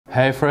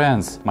Hey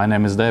friends, my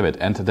name is David,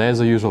 and today as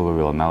usual we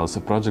will analyze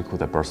a project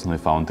that I personally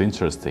found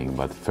interesting.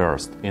 But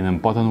first, an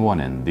important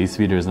warning, this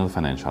video is not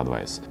financial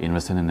advice.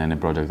 Investing in any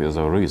project is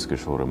a risk, you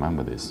should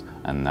remember this.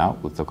 And now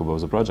let's talk about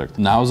the project.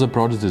 Now the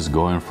project is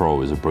going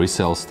through the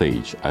pre-sale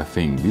stage. I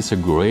think this is a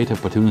great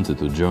opportunity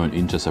to join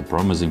into a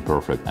promising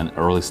project and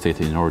early stage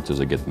in order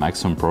to get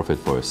maximum profit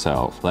for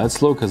yourself.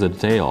 Let's look at the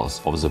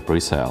details of the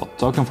pre-sale.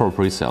 Token for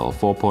pre-sale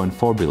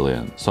 4.4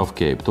 billion, soft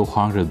cape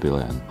 200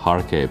 billion,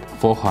 hard cape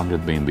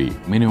 400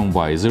 BNB, minimum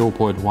buy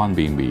 0.1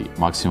 BNB,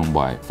 maximum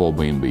buy 4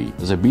 BNB.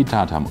 The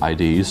BitAtom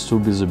idea is to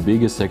be the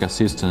biggest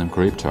ecosystem in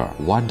crypto.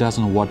 What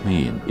doesn't what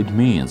mean? It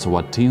means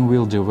what team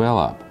will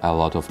develop a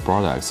lot of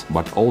products,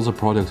 but all the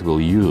products will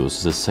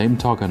use the same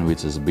token,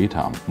 which is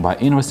BitAtom. By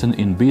investing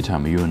in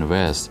BitAtom, you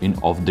invest in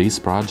of these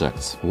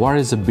projects. What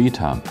is a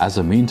BitAtom? As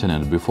a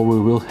maintenance, before we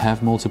will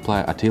have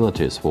multiplier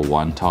utilities for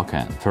one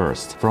token.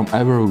 First, from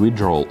every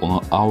withdrawal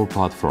on our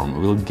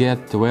platform, we'll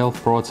get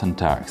 12%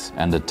 tax,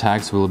 and the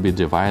tax will be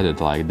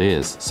divided like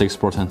this: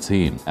 6%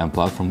 team and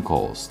platform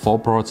cost,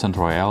 4%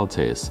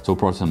 royalties,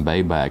 2%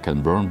 payback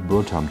and burn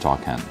BitAtom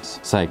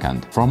tokens.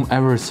 Second, from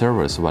every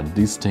service what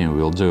this team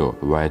will do,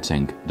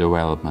 writing,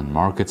 development,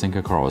 marketing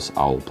across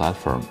our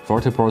platform,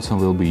 40%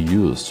 will be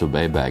used to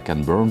buy back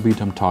and burn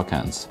BitAtom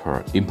tokens.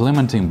 Third,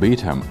 implementing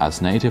BitAtom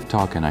as native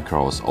token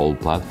across all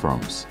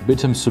platforms.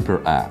 BitAtom super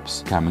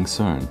apps coming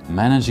soon.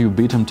 Manage your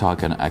BitAtom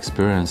token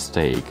experience,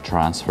 stake,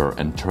 transfer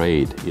and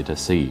trade,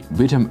 etc.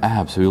 BitAtom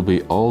apps will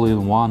be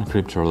all-in-one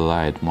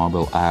crypto-related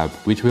mobile app,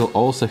 which will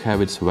also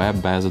have its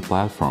web-based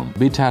platform.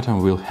 BitAtom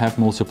will have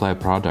multiple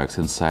products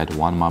inside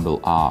one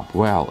mobile app.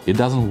 Well, it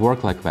doesn't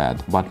work like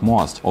that, but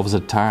most of the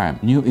time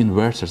new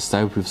investors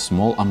start with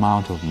small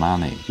amount of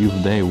money. If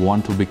they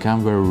want to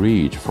become very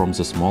rich from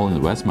the small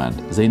investment,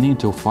 they need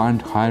to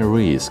find high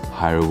risk,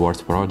 high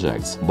reward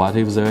projects. But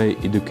if they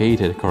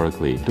educated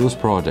correctly, those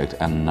projects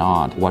are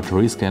not what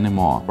risk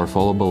anymore.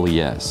 Portfolio,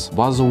 yes.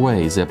 By the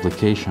way, the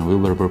application will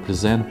be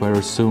represented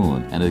very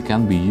soon, and it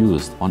can be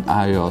used on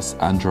iOS,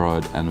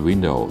 Android and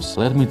Windows.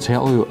 Let me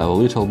tell you a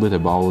little bit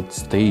about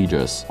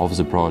stages of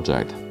the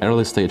project.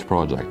 Early stage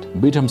project.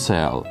 BitAtom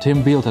sale.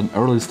 Team built an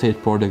early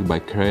stage project by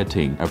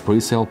creating a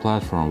pre-sale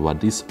platform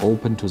that is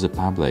open to the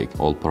public,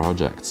 all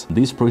projects.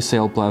 This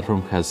pre-sale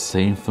platform has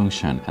same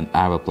function and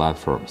other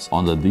platforms.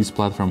 Only this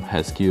platform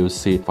has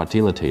QC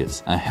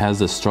facilities and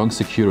has a strong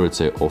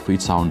security of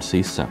its own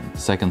system.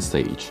 Second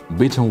stage.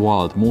 BitAtom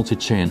wallet,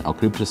 multi-chain or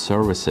crypto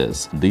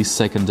services. This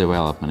second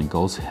development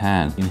goes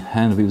hand in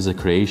hand with the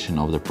creation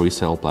of the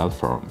pre-sale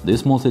platform.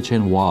 This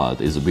multi-chain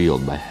wallet is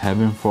built by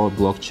having 4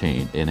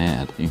 blockchains in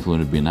it,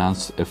 including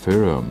Binance,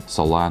 Ethereum,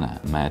 Solana,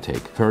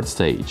 Matic. Third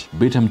stage.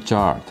 BitAtom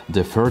chart.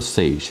 The first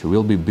stage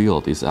will be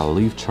built is a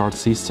live chart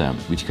system,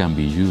 which can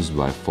be used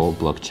by 4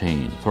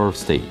 blockchains. Fourth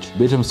stage.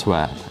 BitAtom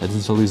swap. A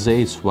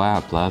decentralized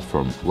swap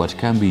platform what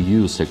can be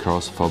used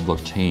across 4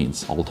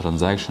 blockchains. All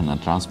transactions are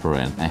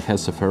transparent and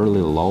has a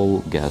fairly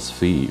low gas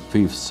fee.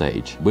 Fifth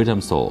stage.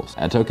 BitAtom Souls.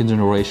 A token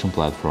generation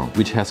platform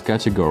which has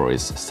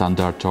categories: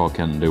 standard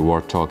token,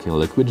 reward token,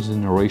 liquidity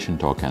generation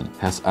token,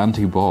 has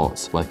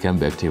anti-bots that can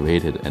be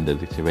activated and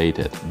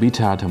deactivated.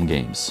 BitAtom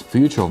games.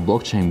 Future of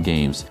blockchain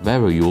games,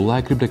 whether you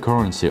like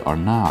cryptocurrency or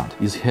not,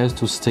 it has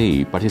to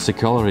stay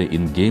particularly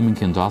in gaming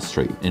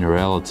industry. In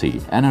reality,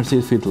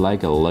 NFT fit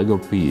like a Lego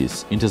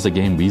piece into the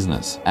game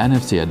business.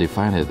 NFT are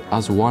defined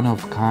as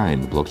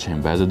one-of-kind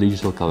blockchain-based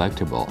digital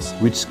collectibles,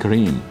 which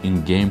scream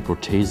in-game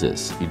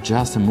purchases. It's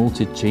just a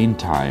multi-chain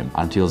time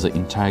until the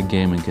entire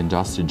gaming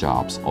industry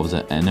jobs of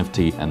the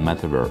NFT and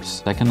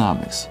metaverse.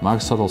 Economics.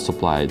 Max total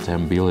supply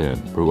 10 billion,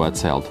 private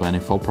sale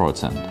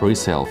 24%,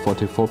 pre-sale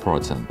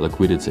 44%,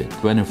 liquidity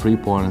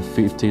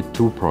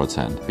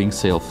 23.52%, pink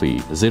sale fee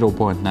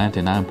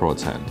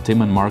 0.99%,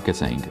 team and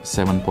marketing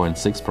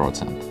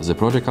 7.6%. The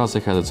project also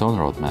has its own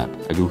roadmap.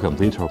 A good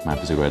complete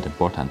roadmap is of great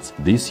importance.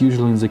 This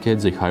usually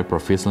indicates the high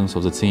proficiency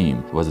of the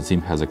team, where the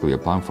team has a clear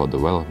plan for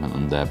development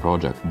on their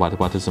project. But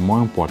what is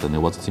more important is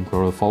what the team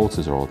clearly follows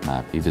the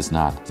roadmap. If it's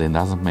not, then it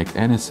doesn't make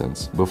any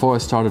sense. Before I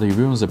started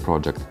reviewing the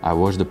project, I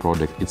watched the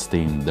project, its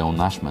team, the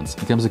announcements.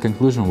 It comes to the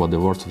conclusion what the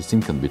words of the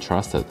team can be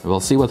trusted. We'll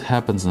see what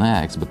happens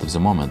next, but at the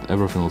moment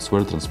everything looks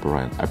very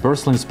transparent. I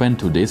personally spent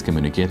 2 days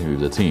communicating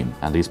with the team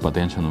and these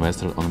potential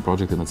investors on the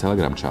project in the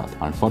Telegram chat.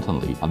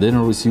 Unfortunately, I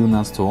didn't receive an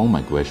answer to all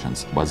my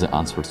questions, but the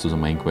answers to the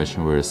main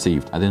question we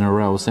received, I didn't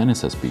arouse any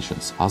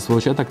suspicions. As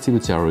for chat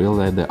activity, I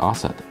realized the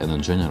asset, and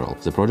in general,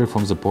 the project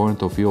from the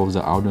point of view of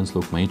the audience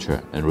looked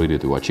mature and ready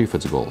to achieve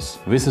its goals.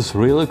 This is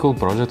really cool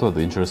project that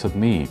interested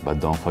me, but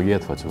don't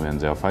forget that we're in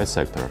the DeFi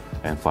sector,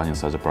 and funding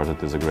such a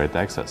project is a great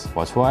access.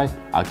 That's why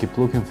I'll keep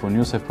looking for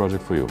new safe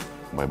project for you.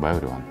 Bye bye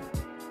everyone.